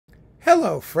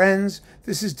Hello, friends.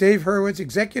 This is Dave Hurwitz,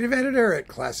 executive editor at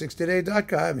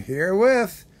ClassicsToday.com, here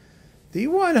with the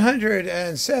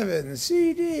 107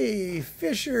 CD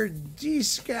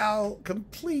Fischer-Dieskau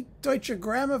complete Deutsche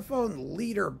Grammophon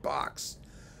leader box.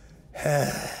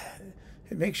 It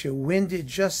makes you winded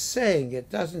just saying it,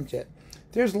 doesn't it?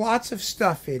 There's lots of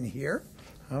stuff in here.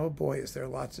 Oh boy, is there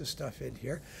lots of stuff in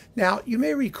here. Now, you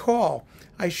may recall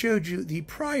I showed you the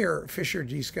prior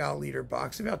Fischer-Dieskau leader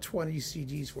box, about 20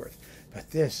 CDs worth.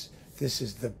 But this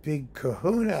is the big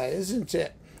kahuna, isn't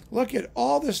it? Look at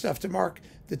all the stuff to mark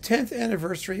the 10th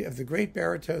anniversary of the great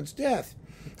baritone's death.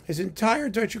 His entire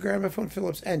Deutsche Grammophon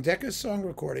Philips and Decca song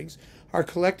recordings are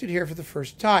collected here for the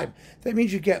first time. That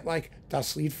means you get like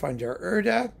Das Lied von der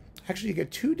Erde. Actually, you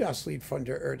get two Das Lied von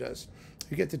der Erdes.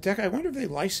 You get the Decca. I wonder if they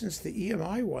licensed the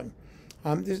EMI one.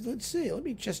 Let's see. Let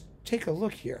me just take a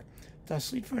look here.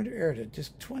 Das Lied von der Erde,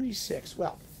 disc 26.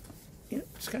 Well, you know,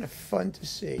 it's kind of fun to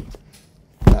see.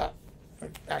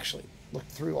 Actually, look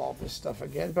through all this stuff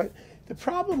again. But the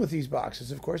problem with these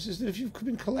boxes, of course, is that if you've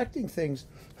been collecting things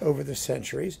over the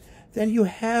centuries, then you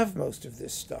have most of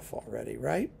this stuff already,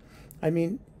 right? I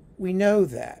mean, we know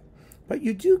that. But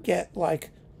you do get, like,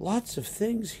 lots of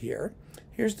things here.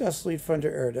 Here's Das Lied von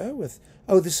der Erde with,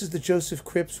 oh, this is the Joseph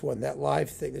Cripps one, that live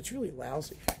thing. That's really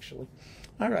lousy, actually.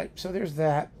 All right, so there's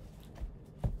that.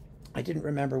 I didn't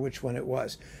remember which one it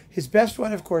was. His best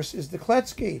one, of course, is the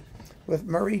Kletsky with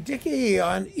Murray Dickey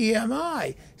on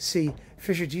EMI. See,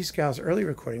 Fischer-Dieskau's early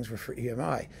recordings were for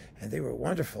EMI, and they were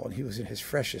wonderful, and he was in his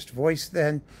freshest voice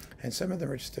then, and some of them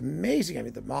are just amazing. I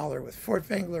mean, the Mahler with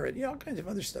Furtwängler and all kinds of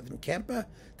other stuff. And Kempe,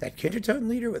 that Kinderton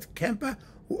leader with Kempe,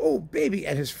 oh, baby,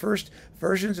 and his first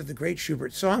versions of the great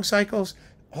Schubert song cycles,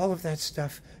 all of that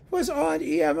stuff was on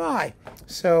EMI.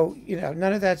 So, you know,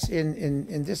 none of that's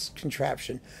in this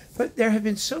contraption. But there have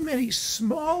been so many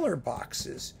smaller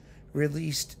boxes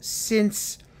released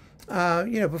since,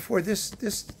 before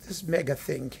this mega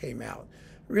thing came out.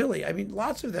 Really, I mean,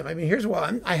 lots of them. I mean, here's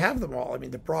one. I have them all. I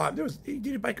mean, the Brahms, he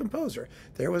did it by composer.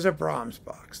 There was a Brahms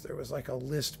box. There was like a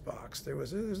Liszt box.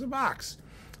 There's a box.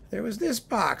 There was this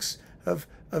box of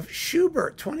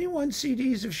Schubert, 21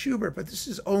 CDs of Schubert, but this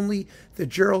is only the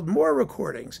Gerald Moore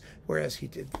recordings, whereas he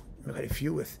did quite a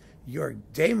few with Jörg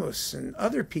Demus and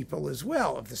other people as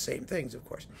well, of the same things, of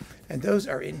course. And those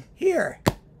are in here.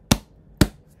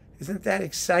 Isn't that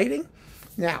exciting?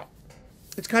 Now,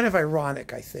 it's kind of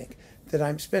ironic, I think, that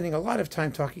I'm spending a lot of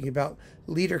time talking about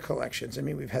leader collections. I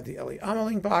mean, we've had the Ellie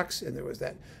Ameling box, and there was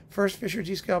that first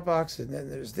Fischer-Dieskau box, and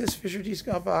then there's this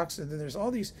Fischer-Dieskau box, and then there's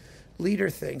all these leader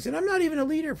things. And I'm not even a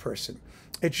leader person.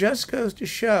 It just goes to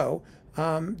show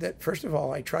that, first of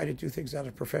all, I try to do things out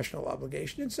of professional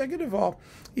obligation. And second of all,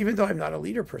 even though I'm not a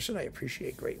leader person, I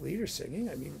appreciate great leader singing.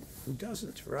 I mean, who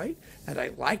doesn't, right? And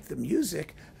I like the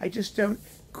music. I just don't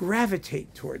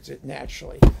gravitate towards it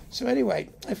naturally. So anyway,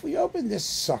 if we open this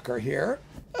sucker here,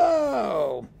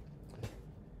 oh,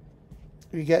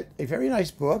 we get a very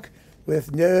nice book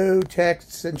with no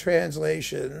texts and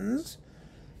translations.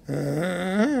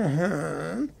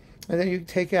 And then you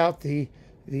take out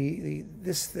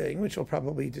this thing, which will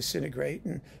probably disintegrate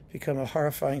and become a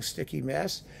horrifying sticky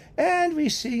mess. And we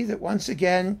see that once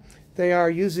again they are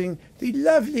using the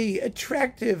lovely,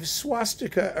 attractive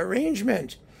swastika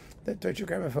arrangement that Deutsche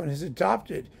Grammophon has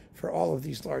adopted for all of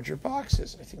these larger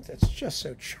boxes. I think that's just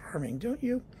so charming, don't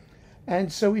you? And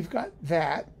so we've got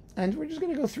that. And we're just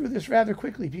going to go through this rather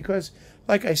quickly because,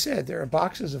 like I said, there are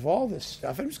boxes of all this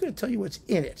stuff. I'm just going to tell you what's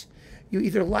in it. You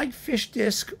either like Fish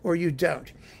Disc or you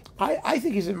don't. I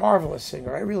think he's a marvelous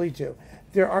singer. I really do.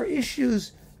 There are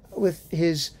issues with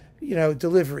his,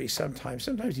 delivery sometimes.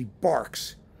 Sometimes he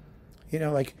barks,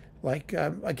 like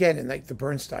again, in like the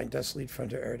Bernstein Das Lied von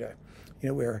der Erde,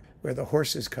 where the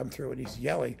horses come through and he's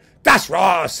yelling, Das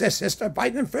Ross, es ist ein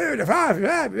beiden Pferde,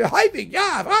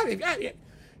 ja.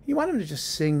 You want him to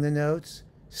just sing the notes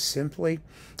simply.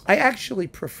 I actually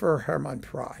prefer Hermann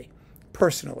Prey,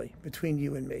 personally, between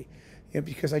you and me,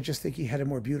 because I just think he had a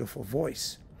more beautiful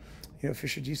voice.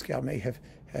 Fischer-Dieskau may have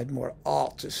had more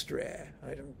altistre.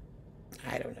 I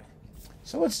don't know.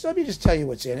 So let me just tell you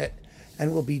what's in it,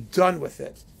 and we'll be done with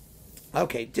it.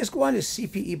 Okay, disc 1 is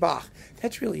C.P.E. Bach.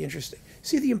 That's really interesting.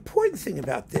 See, the important thing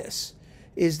about this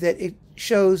is that it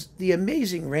shows the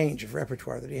amazing range of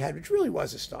repertoire that he had, which really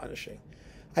was astonishing.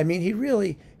 I mean, he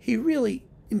really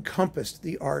encompassed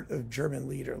the art of German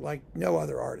lieder like no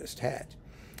other artist had.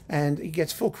 And he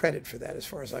gets full credit for that as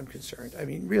far as I'm concerned. I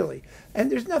mean, really. And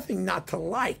there's nothing not to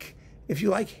like. If you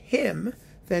like him,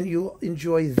 then you'll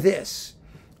enjoy this.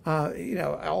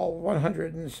 All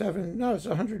 107, no, it's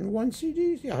 101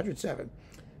 CDs? Yeah, 107.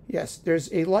 Yes,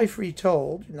 there's A Life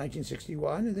Retold in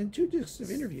 1961, and then 2 discs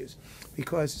of interviews.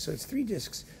 So it's 3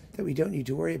 discs that we don't need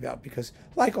to worry about because,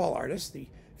 like all artists, the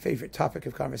favorite topic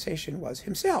of conversation was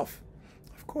himself,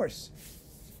 of course.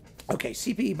 Okay,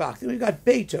 CPE Bach. Then we've got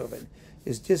Beethoven,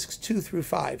 is discs 2 through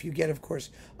 5. You get, of course,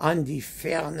 An die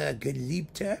ferne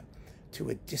Geliebte, to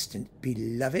a distant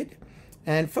beloved,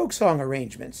 and folk song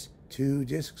arrangements, 2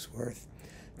 discs worth.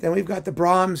 Then we've got the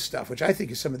Brahms stuff, which I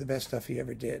think is some of the best stuff he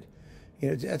ever did.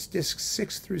 That's discs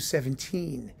 6 through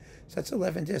 17. So that's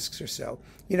 11 discs or so.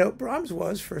 Brahms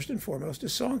was, first and foremost, a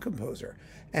song composer.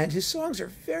 And his songs are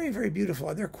very, very beautiful.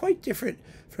 And they're quite different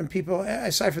from people,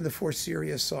 aside from the 4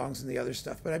 serious songs and the other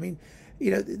stuff. But I mean,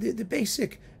 the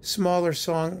basic smaller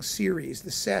song series,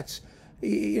 the sets,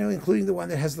 including the one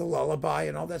that has the lullaby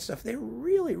and all that stuff, they're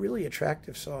really, really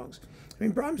attractive songs. I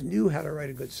mean, Brahms knew how to write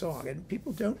a good song, and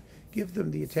people don't give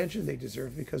them the attention they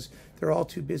deserve because they're all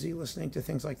too busy listening to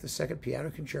things like the Second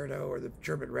Piano Concerto or the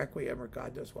German Requiem or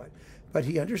God knows what. But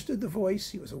he understood the voice.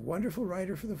 He was a wonderful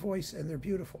writer for the voice, and they're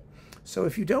beautiful. So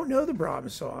if you don't know the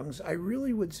Brahms songs, I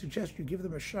really would suggest you give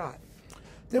them a shot.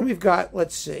 Then we've got,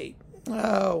 let's see,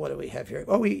 what do we have here?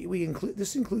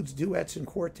 This includes duets and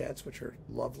quartets, which are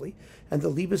lovely, and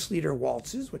the Liebeslieder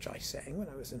waltzes, which I sang when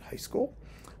I was in high school.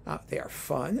 They are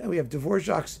fun. And we have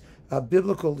Dvorak's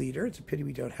biblical lieder. It's a pity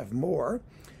we don't have more.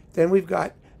 Then we've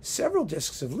got several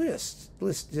discs of Liszt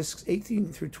discs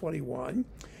 18 through 21,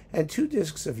 and 2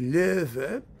 discs of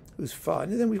Löwe, who's fun.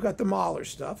 And then we've got the Mahler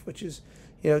stuff, which is,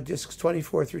 discs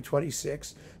 24 through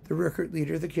 26, the Rückert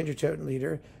lieder, the Kindertoten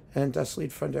lieder, and Das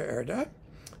Lied von der Erde.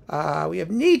 We have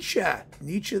Nietzsche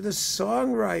the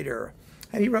songwriter.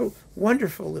 And he wrote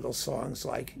wonderful little songs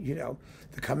like,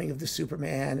 The Coming of the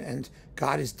Superman and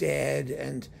God is Dead.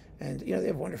 And they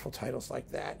have wonderful titles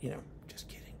like that. Just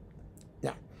kidding.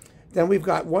 Now, then we've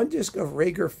got 1 disc of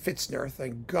Rager Fitzner.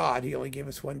 Thank God he only gave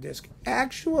us 1 disc.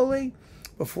 Actually,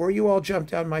 before you all jump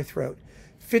down my throat,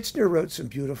 Fitzner wrote some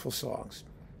beautiful songs.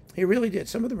 He really did.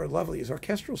 Some of them are lovely. His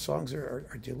orchestral songs are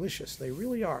delicious. They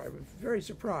really are. I'm very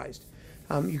surprised.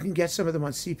 You can get some of them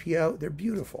on CPO. They're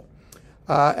beautiful.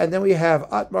 And then we have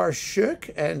Ottmar Schuck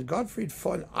and Gottfried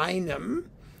von Einem.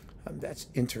 That's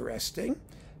interesting.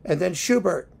 And then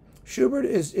Schubert. Schubert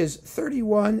is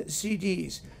 31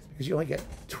 CDs, because you only get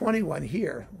 21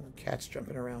 here. Cat's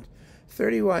jumping around.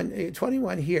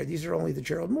 21 here. These are only the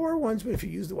Gerald Moore ones, but if you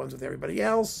use the ones with everybody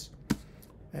else,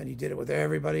 and he did it with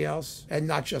everybody else, and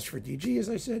not just for DG, as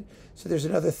I said. So there's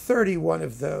another 31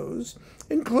 of those,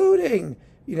 including,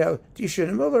 Die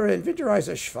Schöne Müller and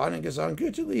Winterreise, Schwanengesang,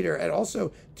 Goethe-Lieder, and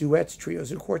also duets,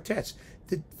 trios, and quartets.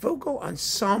 The vocal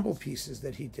ensemble pieces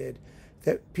that he did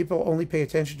that people only pay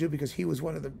attention to because he was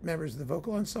one of the members of the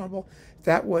vocal ensemble,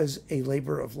 that was a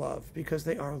labor of love because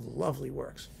they are lovely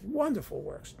works, wonderful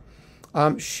works.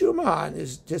 Schumann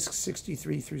is disc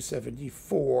 63 through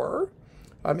 74.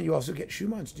 You also get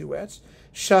Schumann's duets.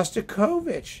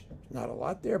 Shostakovich, not a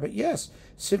lot there, but yes,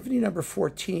 Symphony number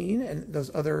 14 and those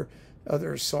other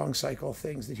song cycle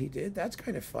things that he did. That's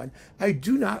kind of fun. I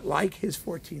do not like his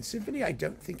 14th Symphony. I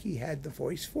don't think he had the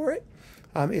voice for it.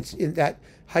 It's in that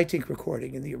Haitink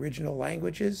recording in the original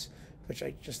languages, which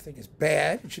I just think is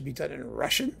bad. It should be done in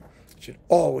Russian. It should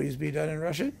always be done in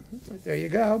Russian. There you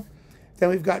go. Then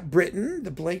we've got Britain,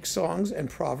 the Blake Songs and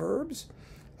Proverbs.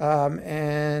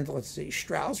 And let's see,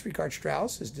 Richard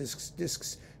Strauss is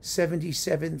discs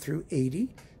 77 through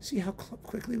 80. See how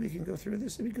quickly we can go through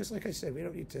this? Because, like I said, we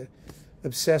don't need to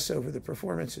obsess over the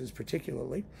performances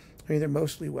particularly. I mean, they're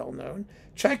mostly well-known.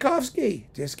 Tchaikovsky,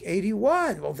 disc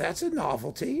 81. Well, that's a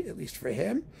novelty, at least for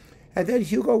him. And then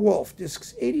Hugo Wolf,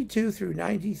 discs 82 through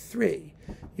 93.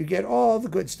 You get all the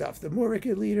good stuff. The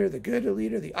Murica Lieder, the Goethe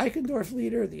Lieder, the Eichendorff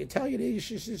Lieder, the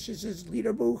Italianisches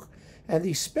Liederbuch, and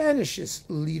the Spanisches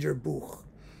Liederbuch.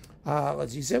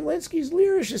 Let's see, Zemlinsky's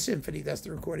Lyrische Symphony. That's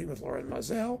the recording with Lauren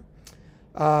Mazel.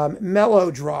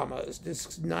 Melodramas,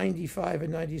 discs 95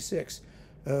 and 96.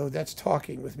 Oh, that's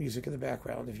talking with music in the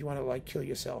background. If you want to, kill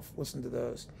yourself, listen to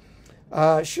those.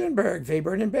 Schoenberg,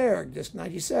 Webern and Berg, disc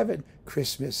 97.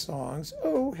 Christmas songs.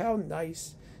 Oh, how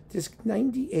nice. Disc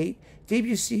 98.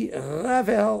 Debussy,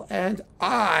 Ravel, and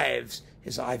Ives.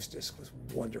 His Ives disc was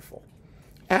wonderful.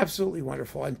 Absolutely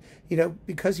wonderful. And,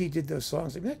 because he did those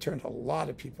songs, that turned a lot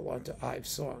of people onto Ives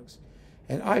songs.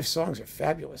 And Ives songs are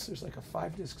fabulous. There's like a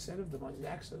 5-disc set of them on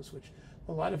Naxos, which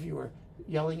a lot of you are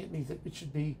yelling at me that it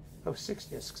should be 6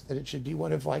 discs, that it should be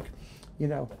one of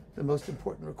the most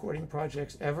important recording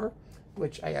projects ever,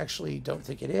 which I actually don't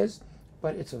think it is,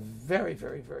 but it's a very,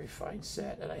 very, very fine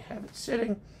set, and I have it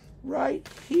sitting right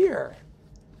here.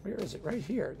 Where is it? Right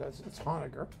here. It's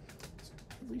Honegger.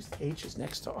 At least H is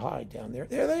next to I down there.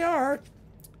 There they are.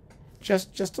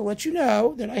 just to let you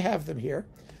know that I have them here.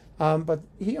 But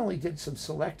he only did some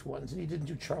select ones, and he didn't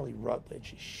do Charlie Rutledge.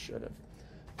 He should have.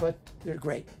 But they're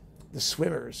great. The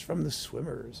Swimmers, from the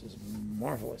Swimmers, is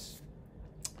marvelous.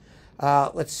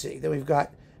 Let's see. Then we've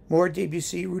got more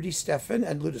Debussy, Rudy Stephan,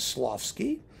 and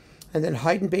Lutoslawski. And then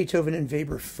Haydn, Beethoven, and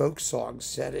Weber folk song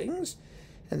settings.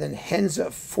 And then Henze,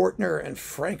 Fortner, and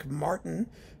Frank Martin.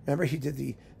 Remember, he did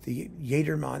the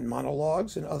Jedermann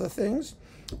monologues and other things.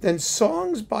 Then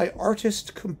songs by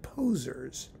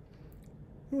artist-composers.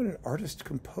 I don't know what an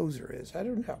artist-composer is. I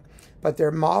don't know. But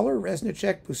they're Mahler,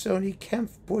 Reznicek, Busoni,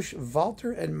 Kempf, Busch,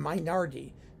 Walter, and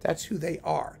Meinardi. That's who they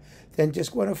are. Then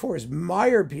disc 104 is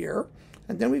Meyerbeer.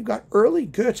 And then we've got early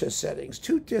Goethe settings,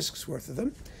 2 discs worth of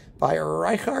them, by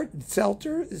Reichardt,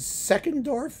 Zelter,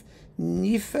 Seckendorf,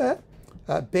 Niefe,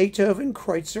 Beethoven,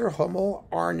 Kreutzer, Hummel,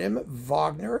 Arnim,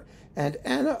 Wagner, and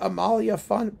Anna Amalia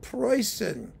von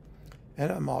Preußen.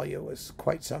 Anna Amalia was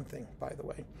quite something, by the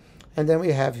way. And then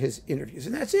we have his interviews.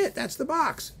 And that's it. That's the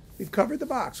box. We've covered the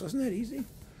box. Wasn't that easy?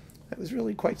 That was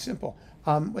really quite simple.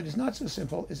 What is not so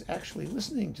simple is actually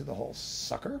listening to the whole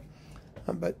sucker.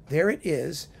 But there it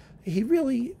is. He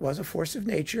really was a force of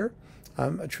nature,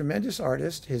 a tremendous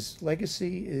artist. His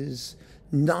legacy is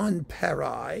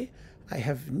non-peri. I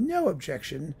have no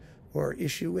objection or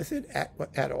issue with it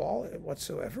at all,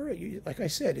 whatsoever. Like I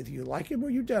said, if you like him or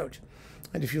you don't.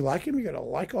 And if you like him, you're going to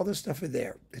like all the stuff in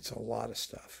there. It's a lot of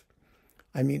stuff.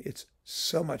 I mean, it's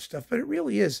so much stuff. But it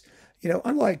really is,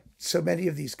 unlike so many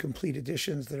of these complete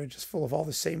editions that are just full of all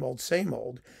the same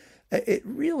old, it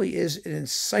really is an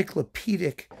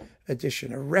encyclopedic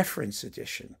edition, a reference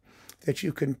edition that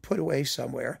you can put away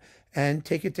somewhere and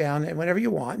take it down, and whenever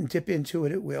you want and dip into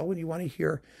it, it will. When you want to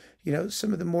hear,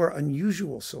 some of the more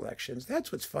unusual selections,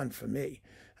 that's what's fun for me.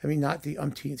 I mean, not the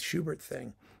umpteenth Schubert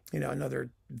thing, another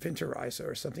Winterreise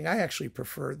or something. I actually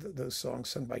prefer those songs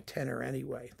sung by tenor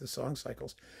anyway, the song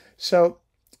cycles. So,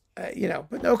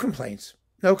 but no complaints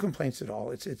at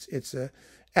all. It's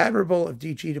admirable of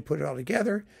DG to put it all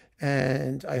together,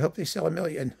 and I hope they sell 1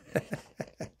 million.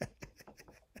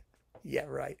 Yeah,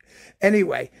 right.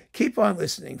 Anyway, keep on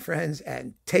listening, friends,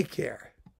 and take care.